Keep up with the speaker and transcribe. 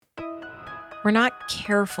We're not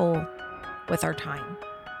careful with our time.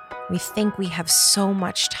 We think we have so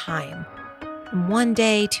much time. And 1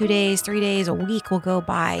 day, 2 days, 3 days, a week will go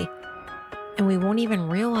by, and we won't even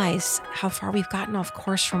realize how far we've gotten off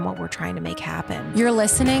course from what we're trying to make happen. You're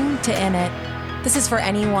listening to In It. This is for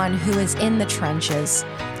anyone who is in the trenches,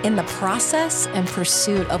 in the process and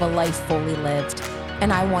pursuit of a life fully lived.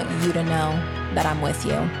 And I want you to know that I'm with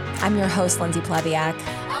you. I'm your host, Lindsay Plebiak.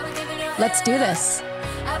 Let's do this.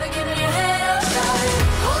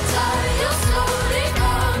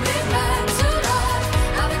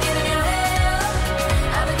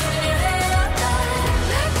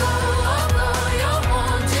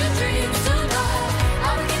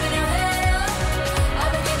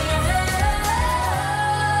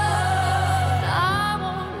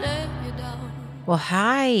 Well,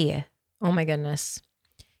 hi. Oh my goodness.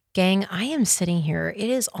 Gang, I am sitting here. It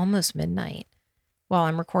is almost midnight while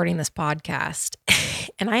I'm recording this podcast,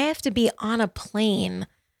 and I have to be on a plane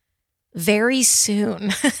very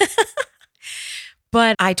soon.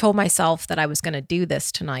 But I told myself that I was going to do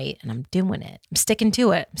this tonight, and I'm doing it. I'm sticking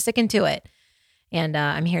to it. And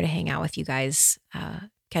I'm here to hang out with you guys,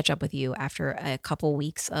 catch up with you after a couple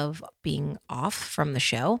weeks of being off from the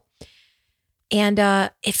show. And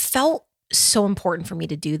it felt so important for me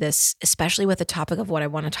to do this, especially with the topic of what I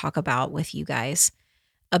want to talk about with you guys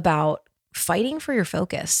about fighting for your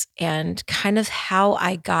focus and kind of how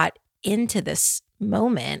I got into this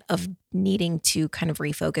moment of needing to kind of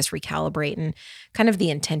refocus, recalibrate, and kind of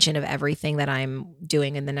the intention of everything that I'm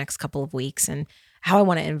doing in the next couple of weeks, and how I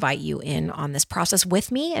want to invite you in on this process with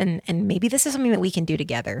me. And maybe this is something that we can do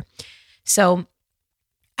together. So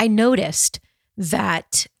I noticed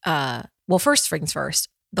that, well, first things first,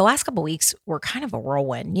 the last couple of weeks were kind of a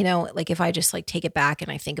whirlwind, like if I just take it back and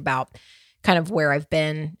I think about kind of where I've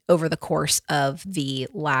been over the course of the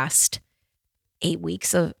last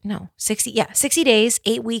 60 days,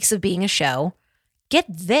 8 weeks of being a show. Get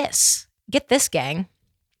this, gang.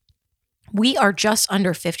 We are just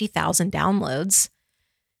under 50,000 downloads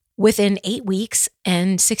within 8 weeks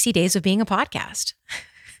and 60 days of being a podcast.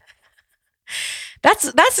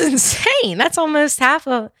 That's insane. That's almost half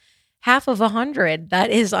of 100. That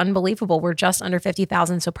is unbelievable. We're just under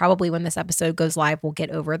 50,000. So probably when this episode goes live, we'll get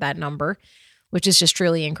over that number, which is just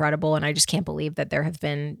truly incredible. And I just can't believe that there have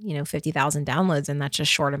been, 50,000 downloads in that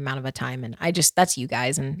just short amount of a time. And that's you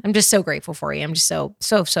guys. And I'm just so grateful for you. I'm just so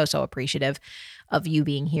appreciative of you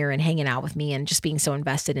being here and hanging out with me and just being so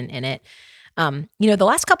invested in it. The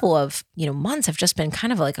last couple of, months have just been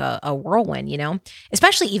kind of like a whirlwind,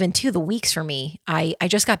 especially even the weeks for me. I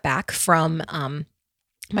just got back from,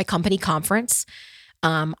 my company conference.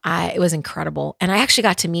 It was incredible. And I actually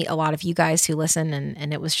got to meet a lot of you guys who listen,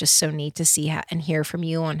 and it was just so neat to see and hear from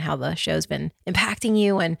you on how the show's been impacting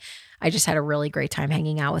you. And I just had a really great time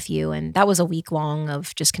hanging out with you. And that was a week long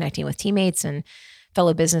of just connecting with teammates and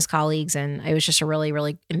fellow business colleagues. And it was just a really,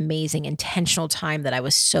 really amazing, intentional time that I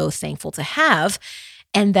was so thankful to have.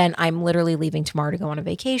 And then I'm literally leaving tomorrow to go on a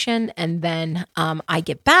vacation. And then I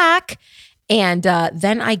get back. And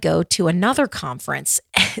then I go to another conference.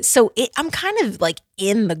 So I'm kind of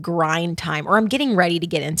in the grind time, or I'm getting ready to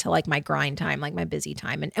get into my grind time, my busy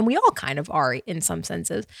time. And we all kind of are in some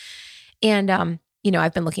senses. And,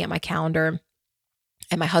 I've been looking at my calendar,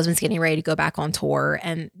 and my husband's getting ready to go back on tour.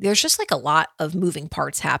 And there's just a lot of moving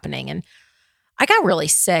parts happening. And I got really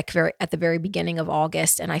sick at the very beginning of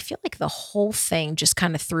August, and I feel like the whole thing just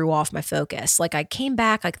kind of threw off my focus. I came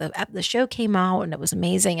back, the show came out, and it was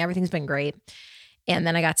amazing. Everything's been great. And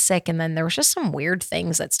then I got sick, and then there was just some weird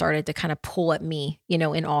things that started to kind of pull at me,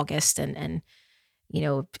 in August, and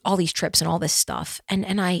all these trips and all this stuff.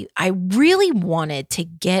 And I really wanted to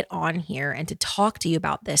get on here and to talk to you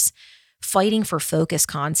about this fighting for focus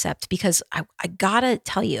concept, because I gotta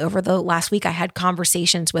tell you, over the last week, I had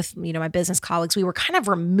conversations with, my business colleagues. We were kind of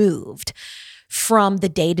removed from the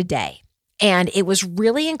day to day. And it was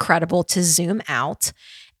really incredible to zoom out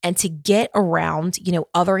and to get around,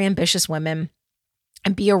 other ambitious women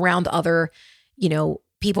and be around other,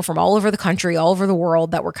 people from all over the country, all over the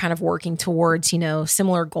world that were kind of working towards,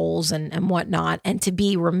 similar goals and whatnot, and to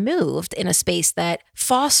be removed in a space that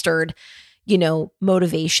fostered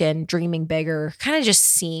motivation, dreaming bigger, kind of just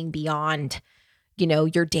seeing beyond,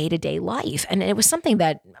 your day-to-day life. And it was something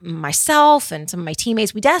that myself and some of my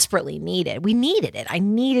teammates, we desperately needed. We needed it. I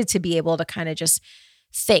needed to be able to kind of just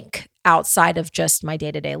think outside of just my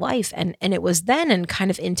day-to-day life. And it was then, and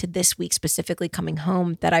kind of into this week specifically coming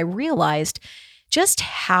home, that I realized just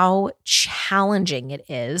how challenging it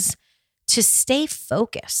is to stay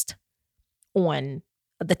focused on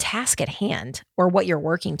the task at hand or what you're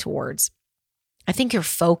working towards. I think your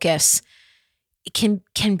focus can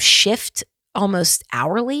shift almost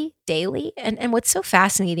hourly, daily. And what's so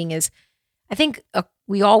fascinating is I think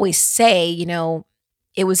we always say,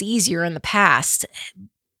 it was easier in the past.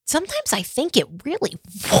 Sometimes I think it really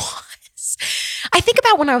was. I think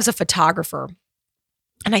about when I was a photographer,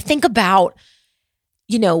 and I think about,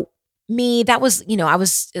 me, that was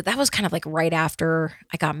kind of like right after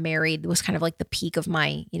I got married. It was kind of like the peak of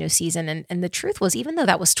my, season. And the truth was, even though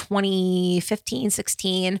that was 2015,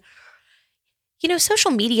 16,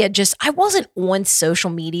 social media I wasn't on social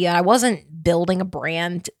media. I wasn't building a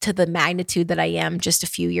brand to the magnitude that I am just a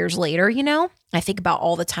few years later. I think about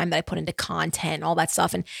all the time that I put into content and all that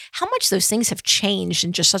stuff and how much those things have changed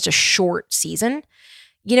in just such a short season.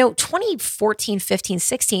 2014, 15,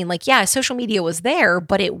 16, like, yeah, social media was there,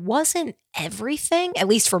 but it wasn't everything, at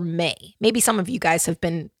least for me. Maybe some of you guys have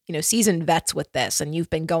been, seasoned vets with this and you've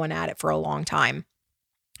been going at it for a long time.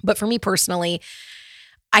 But for me personally,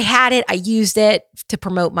 I had it. I used it to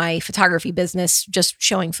promote my photography business, just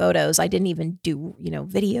showing photos. I didn't even do,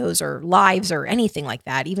 videos or lives or anything like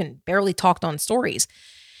that, even barely talked on stories.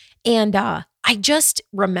 And I just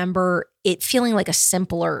remember it feeling like a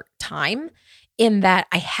simpler time in that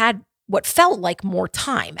I had what felt like more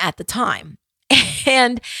time at the time.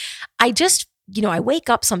 And I just, I wake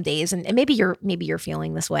up some days and maybe you're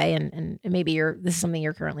feeling this way and maybe this is something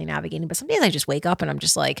you're currently navigating, but some days I just wake up and I'm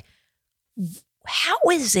just like, how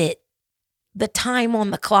is it the time on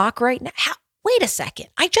the clock right now? Wait a second.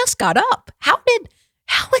 I just got up. How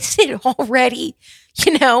is it already,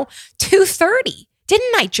 2:30?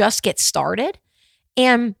 Didn't I just get started?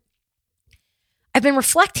 And I've been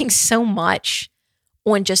reflecting so much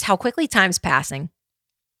on just how quickly time's passing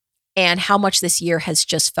and how much this year has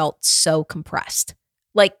just felt so compressed.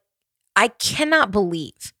 Like, I cannot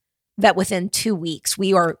believe that within 2 weeks,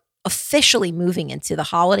 we are officially moving into the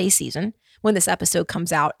holiday season. When this episode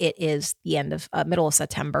comes out, it is the end of middle of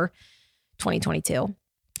September, 2022.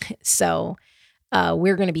 So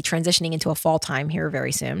we're going to be transitioning into a fall time here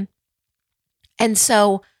very soon. And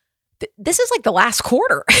so this is like the last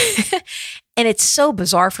quarter. And it's so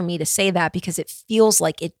bizarre for me to say that because it feels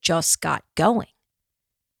like it just got going.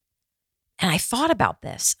 And I thought about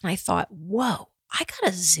this and I thought, whoa, I got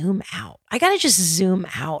to zoom out. I got to just zoom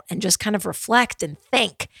out and just kind of reflect and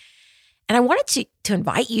think. And I wanted to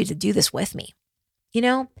invite you to do this with me.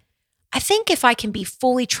 I think if I can be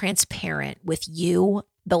fully transparent with you,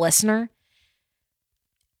 the listener,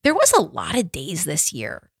 there was a lot of days this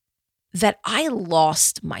year that I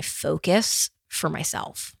lost my focus for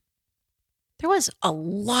myself. There was a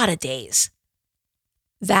lot of days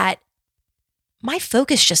that my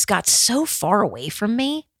focus just got so far away from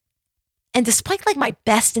me. And despite like my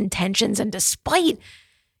best intentions and despite,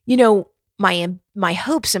 my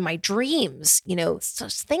hopes and my dreams,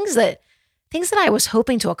 things that I was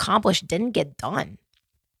hoping to accomplish didn't get done.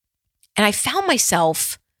 And I found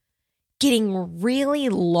myself getting really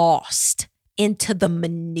lost into the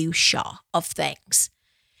minutia of things.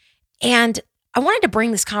 And I wanted to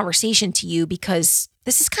bring this conversation to you because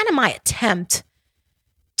this is kind of my attempt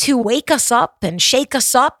to wake us up and shake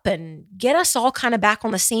us up and get us all kind of back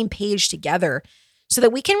on the same page together so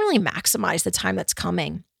that we can really maximize the time that's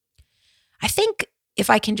coming. I think if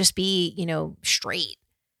I can just be, straight,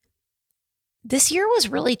 this year was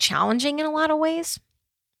really challenging in a lot of ways.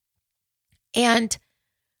 And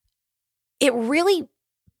it really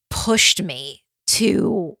pushed me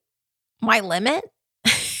to my limit.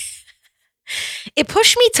 It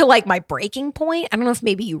pushed me to like my breaking point. I don't know if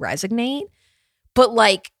maybe you resonate, but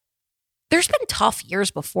like there's been tough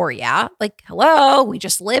years before. Yeah. Like, hello, we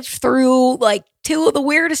just lived through like 2 of the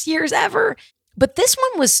weirdest years ever. But this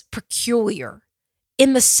one was peculiar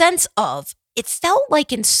in the sense of it felt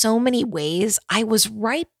like in so many ways I was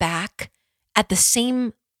right back at the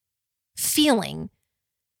same feeling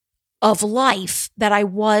of life that I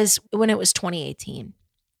was when it was 2018.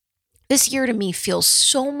 This year to me feels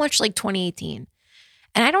so much like 2018.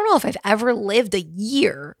 And I don't know if I've ever lived a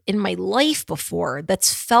year in my life before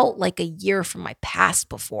that's felt like a year from my past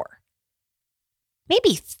before.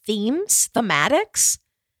 Maybe themes, thematics,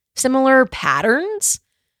 similar patterns,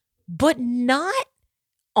 but not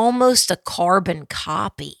almost a carbon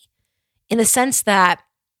copy in the sense that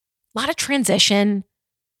a lot of transition,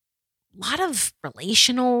 a lot of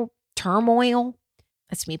relational turmoil.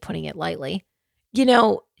 That's me putting it lightly.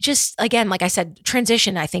 Just again, like I said,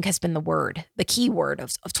 transition, I think has been the key word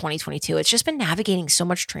of 2022. It's just been navigating so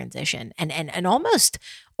much transition and almost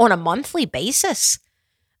on a monthly basis.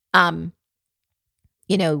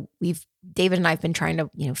 David and I have been trying to,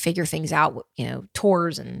 figure things out,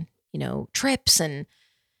 tours and, trips and,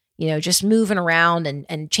 just moving around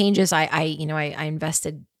and changes. I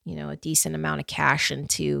invested a decent amount of cash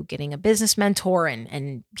into getting a business mentor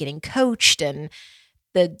and getting coached and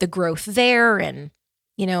the growth there and,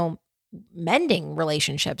 mending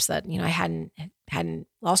relationships that, I hadn't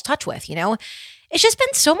lost touch with, It's just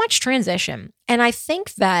been so much transition. And I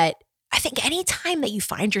think any time that you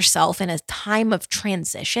find yourself in a time of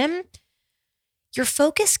transition, your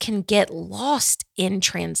focus can get lost in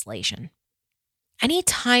translation.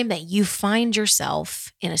 Anytime that you find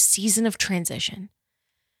yourself in a season of transition,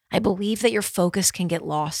 I believe that your focus can get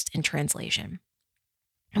lost in translation.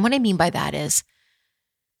 And what I mean by that is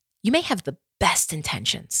you may have the best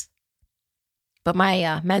intentions, but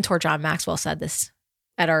my mentor, John Maxwell, said this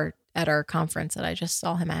at our conference that I just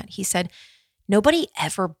saw him at. He said, nobody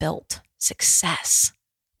ever built success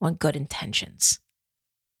on good intentions,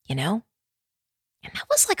 And that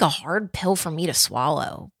was like a hard pill for me to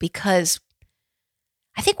swallow because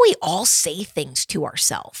I think we all say things to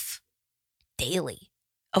ourselves daily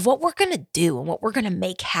of what we're going to do and what we're going to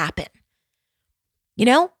make happen.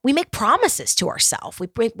 We make promises to ourselves.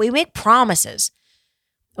 We make promises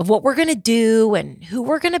of what we're going to do and who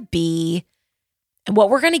we're going to be and what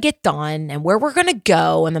we're going to get done and where we're going to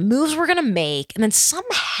go and the moves we're going to make. And then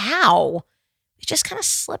somehow it just kind of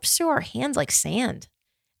slips through our hands like sand.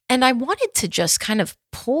 And I wanted to just kind of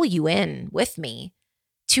pull you in with me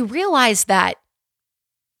to realize that,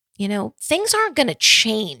 things aren't going to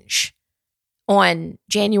change on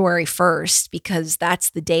January 1st because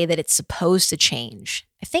that's the day that it's supposed to change.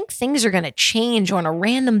 I think things are going to change on a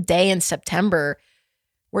random day in September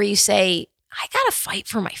where you say, I got to fight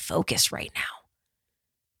for my focus right now.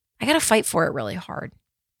 I got to fight for it really hard.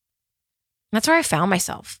 That's where I found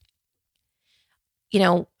myself.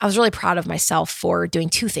 I was really proud of myself for doing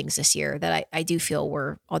 2 things this year that I do feel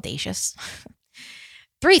were audacious.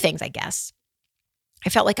 3 things, I guess. I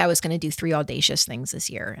felt like I was going to do 3 audacious things this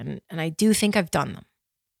year, and I do think I've done them.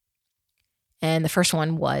 And the first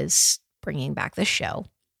one was bringing back this show,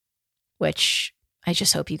 which I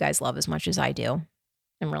just hope you guys love as much as I do.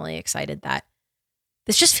 I'm really excited that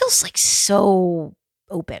this just feels like so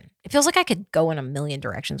open. It feels like I could go in a million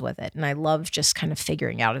directions with it, and I love just kind of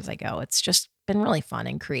figuring out as I go. It's just been really fun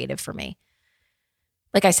and creative for me.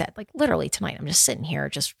 Like I said, like literally tonight, I'm just sitting here,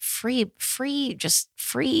 just free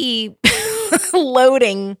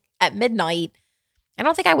loading at midnight. I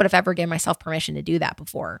don't think I would have ever given myself permission to do that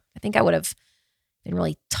before. I think I would have been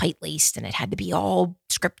really tight-laced and it had to be all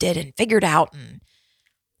scripted and figured out. And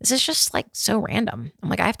this is just like so random. I'm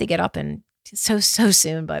like, I have to get up and so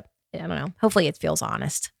soon, but I don't know. Hopefully it feels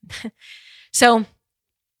honest. So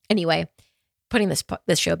anyway, putting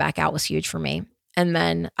this show back out was huge for me. And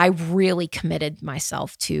then I really committed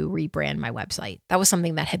myself to rebrand my website. That was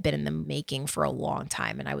something that had been in the making for a long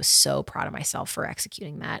time. And I was so proud of myself for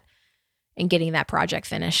executing that and getting that project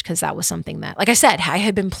finished, because that was something that, like I said, I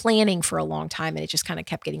had been planning for a long time and it just kind of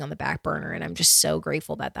kept getting on the back burner. And I'm just so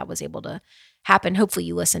grateful that that was able to happen. Hopefully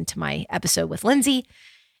you listened to my episode with Lindsay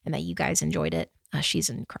and that you guys enjoyed it. She's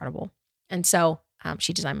incredible. And so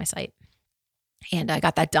she designed my site and I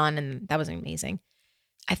got that done and that was amazing.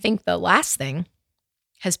 I think the last thing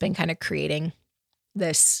has been kind of creating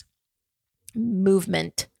this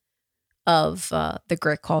movement of the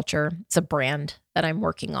grit culture. It's a brand that I'm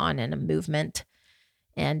working on and a movement.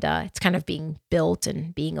 And it's kind of being built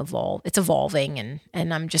and being evolved. It's evolving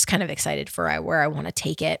and I'm just kind of excited for where I want to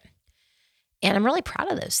take it. And I'm really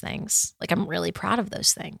proud of those things. Like I'm really proud of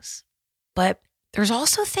those things. But there's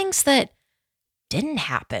also things that didn't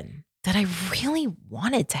happen that I really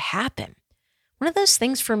wanted to happen. One of those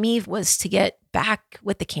things for me was to get back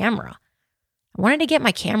with the camera. I wanted to get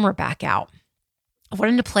my camera back out. I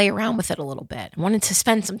wanted to play around with it a little bit. I wanted to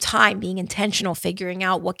spend some time being intentional, figuring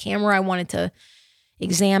out what camera I wanted to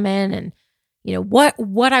examine and,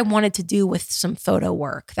 what I wanted to do with some photo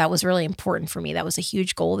work. That was really important for me. That was a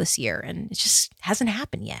huge goal this year and it just hasn't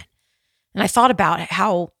happened yet. And I thought about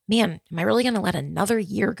how, man, am I really going to let another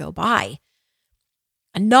year go by?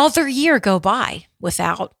 Another year go by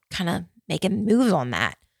without kind of making moves on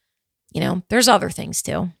that. There's other things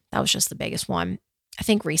too. That was just the biggest one. I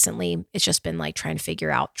think recently it's just been like trying to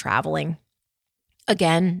figure out traveling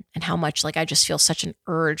again and how much like I just feel such an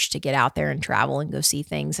urge to get out there and travel and go see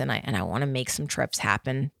things. And I want to make some trips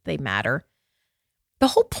happen. They matter. The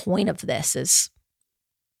whole point of this is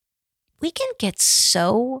we can get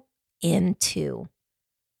so into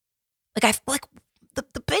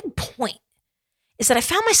the big point is that I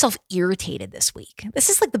found myself irritated this week. This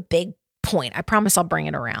is like the big point. I promise I'll bring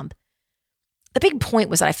it around. The big point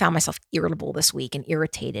was that I found myself irritable this week and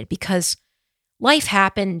irritated because life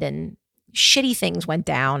happened and, shitty things went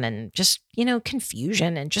down and just,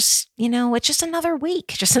 confusion and just, it's just another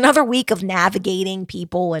week of navigating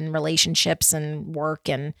people and relationships and work.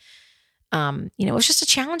 And, it was just a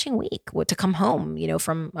challenging week to come home,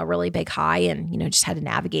 from a really big high and, just had to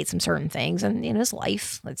navigate some certain things. And, it's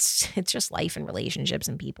life. It's just life and relationships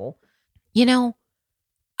and people.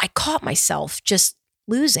 I caught myself just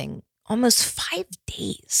losing almost 5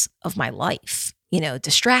 days of my life,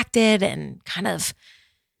 distracted and kind of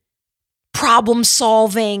problem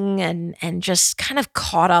solving and just kind of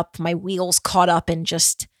my wheels caught up in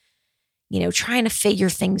just, trying to figure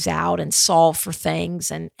things out and solve for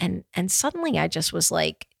things. And suddenly I just was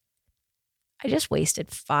like, I just wasted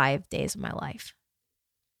 5 days of my life.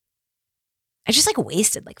 I just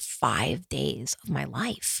wasted 5 days of my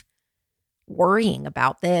life worrying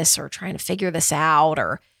about this or trying to figure this out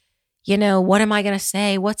or, what am I going to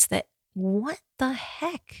say? What the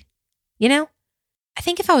heck? I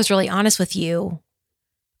think if I was really honest with you,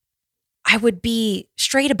 I would be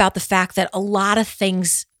straight about the fact that a lot of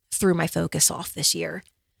things threw my focus off this year.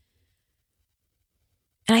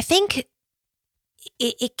 And I think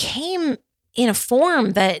it came in a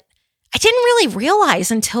form that I didn't really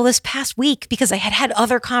realize until this past week because I had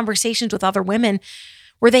other conversations with other women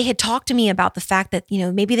where they had talked to me about the fact that,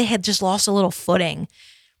 maybe they had just lost a little footing.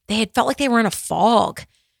 They had felt like they were in a fog.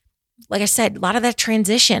 Like I said, a lot of that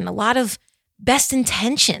transition, a lot of best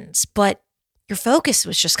intentions, but your focus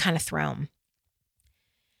was just kind of thrown.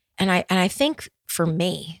 And I think for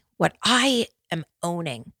me, what I am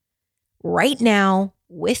owning right now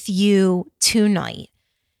with you tonight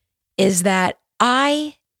is that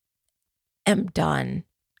I am done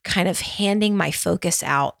kind of handing my focus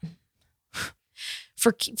out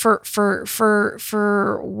for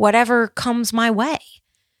whatever comes my way.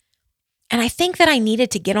 And I think that I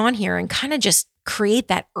needed to get on here and kind of just create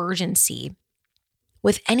that urgency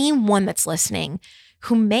with anyone that's listening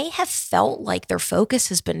who may have felt like their focus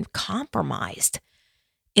has been compromised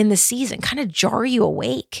in the season, kind of jar you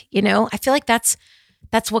awake. I feel like that's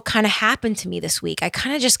what kind of happened to me this week. I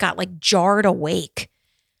kind of just got jarred awake.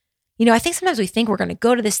 I think sometimes we think we're going to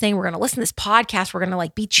go to this thing, we're going to listen to this podcast, we're going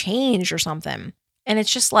to be changed or something. And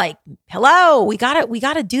it's just hello, we got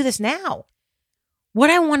to do this now. What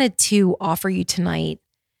I wanted to offer you tonight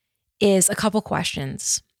is a couple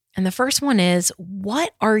questions. And the first one is,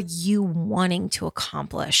 what are you wanting to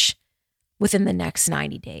accomplish within the next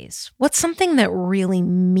 90 days? What's something that really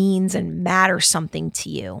means and matters something to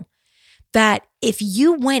you? That if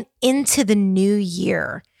you went into the new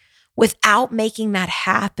year without making that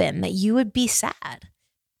happen, that you would be sad.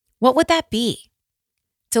 What would that be?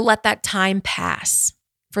 To let that time pass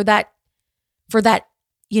for that,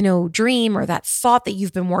 dream or that thought that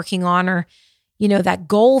you've been working on, or, that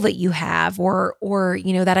goal that you have, or,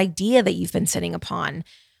 that idea that you've been sitting upon.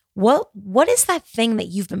 What is that thing that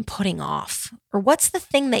you've been putting off? Or what's the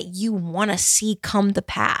thing that you want to see come to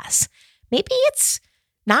pass? Maybe it's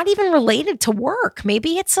not even related to work.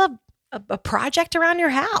 Maybe it's a project around your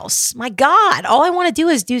house. My God, all I want to do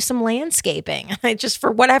is do some landscaping. I just,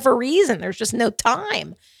 for whatever reason, there's just no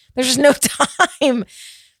time.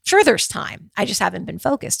 Sure, there's time. I just haven't been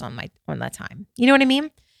focused on that time. You know what I mean?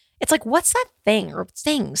 It's what's that thing or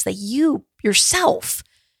things that you yourself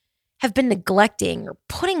have been neglecting or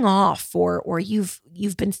putting off, or you've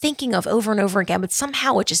been thinking of over and over again, but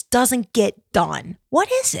somehow it just doesn't get done.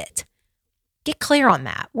 What is it? Get clear on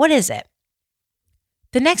that. What is it?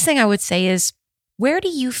 The next thing I would say is, where do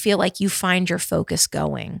you feel like you find your focus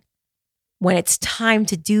going when it's time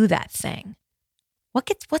to do that thing?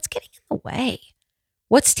 What's getting in the way?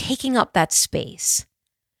 What's taking up that space?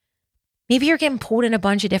 Maybe you're getting pulled in a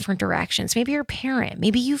bunch of different directions. Maybe you're a parent.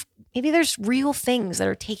 Maybe there's real things that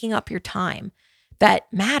are taking up your time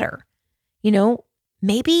that matter.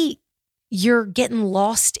 Maybe you're getting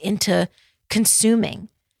lost into consuming.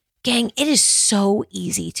 Gang, it is so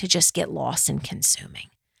easy to just get lost in consuming.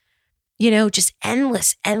 Just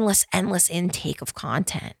endless intake of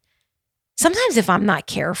content. Sometimes if I'm not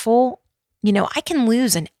careful, I can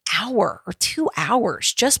lose an hour or 2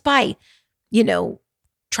 hours just by,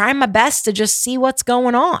 trying my best to just see what's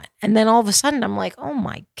going on. And then all of a sudden I'm like, oh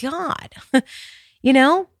my God,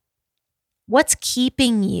 what's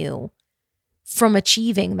keeping you from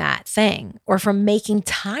achieving that thing or from making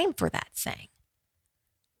time for that thing?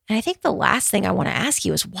 And I think the last thing I want to ask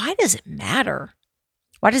you is, why does it matter?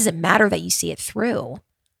 Why does it matter that you see it through?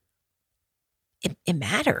 It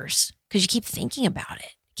matters because you keep thinking about it.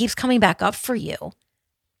 It keeps coming back up for you.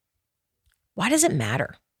 Why does it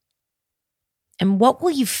matter? And what will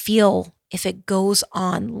you feel if it goes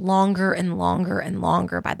on longer and longer and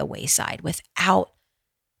longer by the wayside without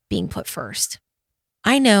being put first?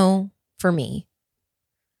 I know for me,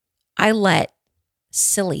 I let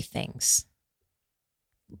silly things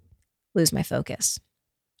lose my focus.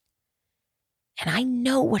 And I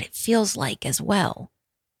know what it feels like as well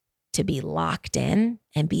to be locked in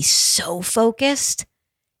and be so focused,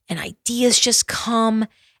 and ideas just come,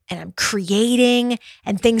 and I'm creating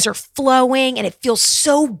and things are flowing and it feels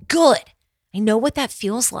so good. I know what that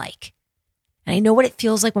feels like. And I know what it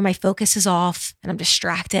feels like when my focus is off and I'm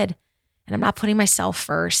distracted and I'm not putting myself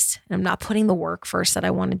first and I'm not putting the work first that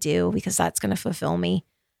I want to do because that's going to fulfill me.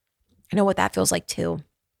 I know what that feels like too.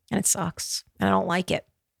 And it sucks. And I don't like it.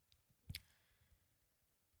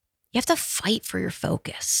 You have to fight for your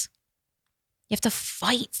focus. You have to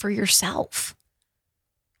fight for yourself.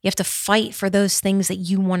 You have to fight for those things that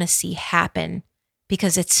you want to see happen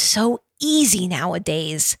because it's so easy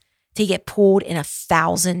nowadays to get pulled in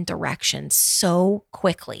 1,000 directions so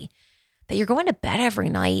quickly that you're going to bed every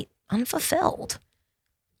night unfulfilled.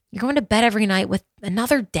 You're going to bed every night with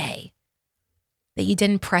another day that you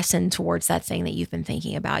didn't press in towards that thing that you've been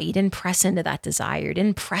thinking about. You didn't press into that desire. You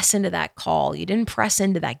didn't press into that call. You didn't press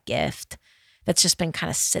into that gift that's just been kind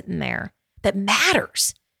of sitting there that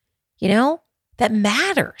matters, that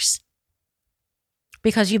matters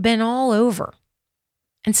because you've been all over.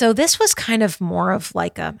 And so this was kind of more of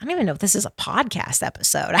like I don't even know if this is a podcast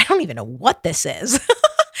episode. I don't even know what this is.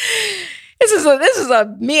 This is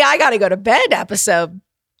a me, I got to go to bed episode.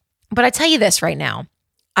 But I tell you this right now,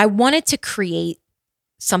 I wanted to create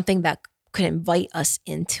something that could invite us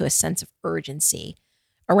into a sense of urgency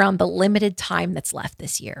around the limited time that's left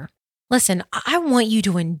this year. Listen, I want you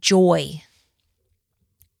to enjoy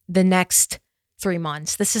the next 3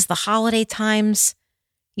 months. This is the holiday times.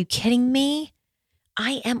 You kidding me?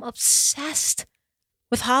 I am obsessed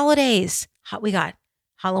with holidays. We got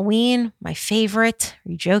Halloween, my favorite.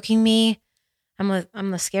 Are you joking me?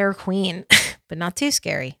 I'm the scare queen, but not too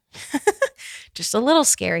scary. Just a little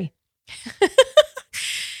scary.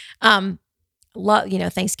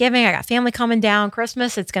 Thanksgiving, I got family coming down.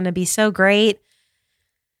 Christmas, it's going to be so great.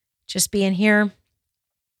 Just being here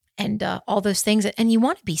and all those things. And you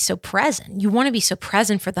want to be so present. You want to be so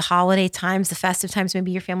present for the holiday times, the festive times.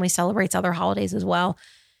 Maybe your family celebrates other holidays as well.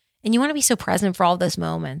 And you want to be so present for all those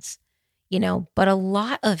moments, but a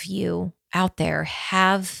lot of you out there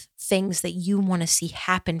have things that you want to see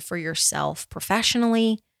happen for yourself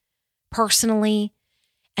professionally, personally.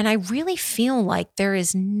 And I really feel like there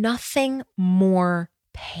is nothing more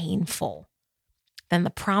painful than the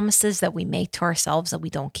promises that we make to ourselves that we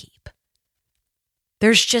don't keep.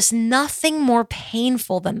 There's just nothing more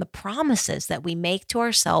painful than the promises that we make to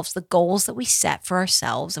ourselves, the goals that we set for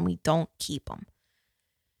ourselves, and we don't keep them.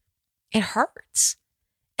 It hurts.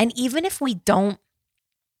 And even if we don't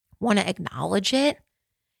want to acknowledge it,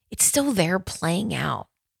 it's still there playing out.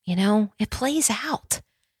 It plays out.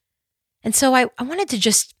 And so I wanted to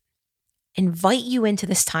just invite you into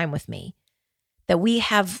this time with me that we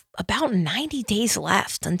have about 90 days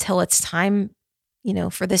left until it's time,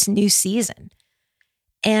 for this new season.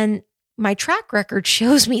 And my track record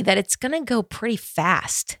shows me that it's going to go pretty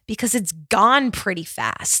fast because it's gone pretty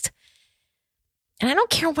fast. And I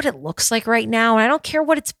don't care what it looks like right now. And I don't care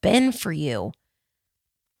what it's been for you.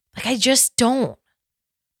 I just don't.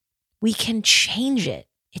 We can change it.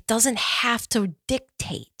 It doesn't have to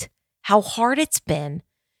dictate how hard it's been.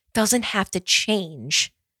 Doesn't have to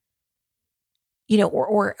change,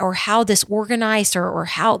 or how this organized or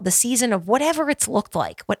how the season of whatever it's looked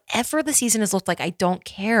like, whatever the season has looked like, I don't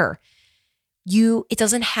care. It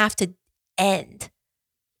doesn't have to end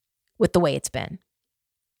with the way it's been.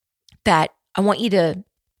 That I want you to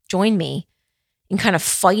join me in kind of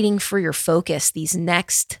fighting for your focus these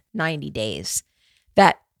next 90 days.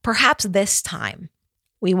 That perhaps this time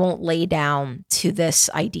we won't lay down to this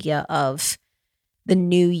idea of the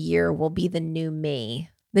new year will be the new me.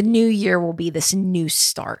 The new year will be this new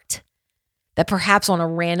start. That perhaps on a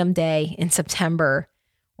random day in September,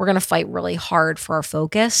 we're going to fight really hard for our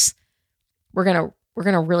focus. We're going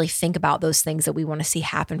to really think about those things that we want to see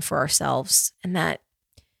happen for ourselves, and that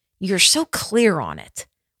you're so clear on it,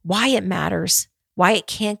 why it matters, why it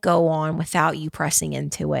can't go on without you pressing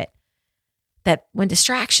into it. That when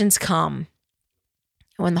distractions come,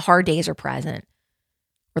 when the hard days are present,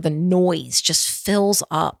 or the noise just fills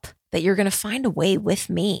up, that you're going to find a way with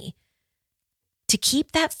me to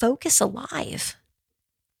keep that focus alive.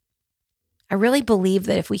 I really believe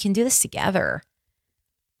that if we can do this together,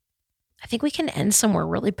 I think we can end somewhere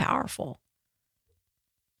really powerful.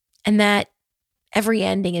 And that every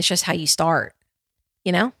ending is just how you start,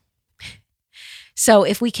 So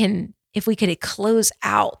if we could close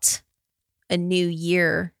out a new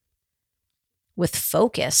year with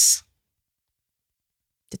focus,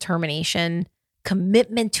 determination,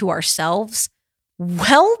 commitment to ourselves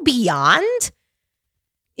well beyond.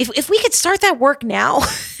 If we could start that work now,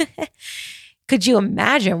 could you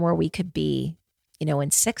imagine where we could be,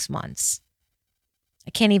 in 6 months? I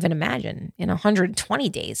can't even imagine in 120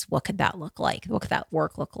 days. What could that look like? What could that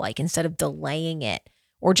work look like instead of delaying it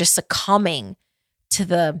or just succumbing to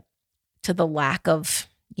the lack of,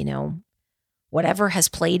 whatever has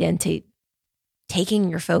played into taking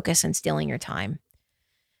your focus and stealing your time.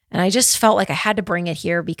 And I just felt like I had to bring it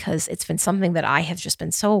here because it's been something that I have just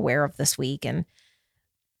been so aware of this week and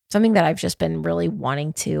something that I've just been really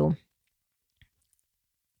wanting to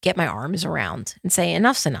get my arms around and say,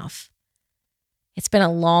 enough's enough. It's been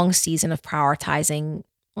a long season of prioritizing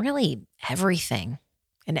really everything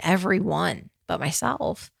and everyone but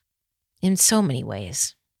myself in so many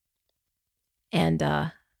ways. And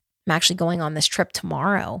I'm actually going on this trip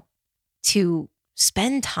tomorrow to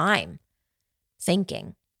spend time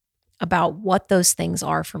thinking about what those things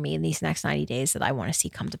are for me in these next 90 days that I want to see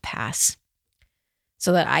come to pass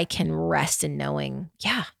so that I can rest in knowing,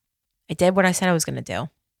 yeah, I did what I said I was going to do.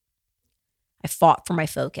 I fought for my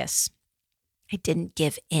focus. I didn't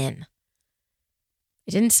give in.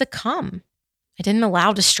 I didn't succumb. I didn't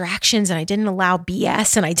allow distractions and I didn't allow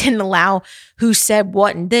BS and I didn't allow who said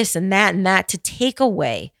what and this and that to take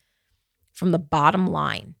away from the bottom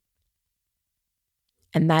line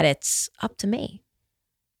and that it's up to me.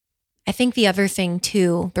 I think the other thing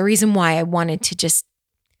too, the reason why I wanted to just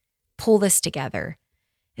pull this together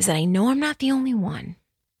is that I know I'm not the only one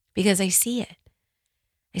because I see it.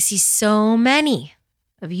 I see so many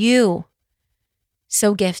of you,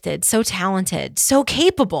 so gifted, so talented, so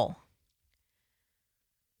capable.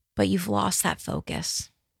 But you've lost that focus.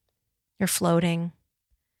 You're floating.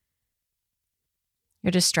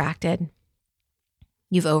 You're distracted.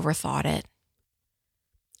 You've overthought it.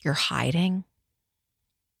 You're hiding.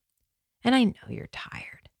 And I know you're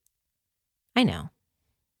tired. I know.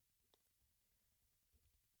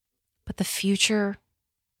 But the future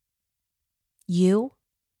you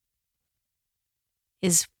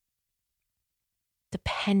is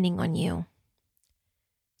depending on you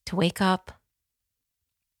to wake up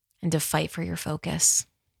and to fight for your focus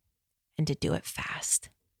and to do it fast.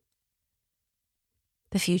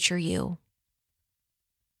 The future you,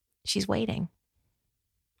 she's waiting.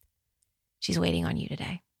 She's waiting on you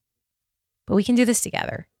today. But we can do this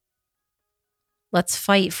together. Let's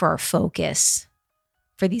fight for our focus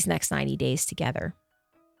for these next 90 days together.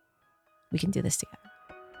 We can do this together.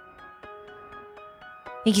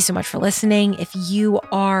 Thank you so much for listening. If you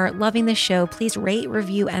are loving this show, please rate,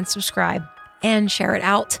 review, and subscribe and share it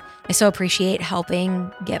out. I so appreciate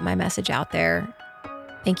helping get my message out there.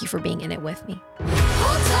 Thank you for being in it with me.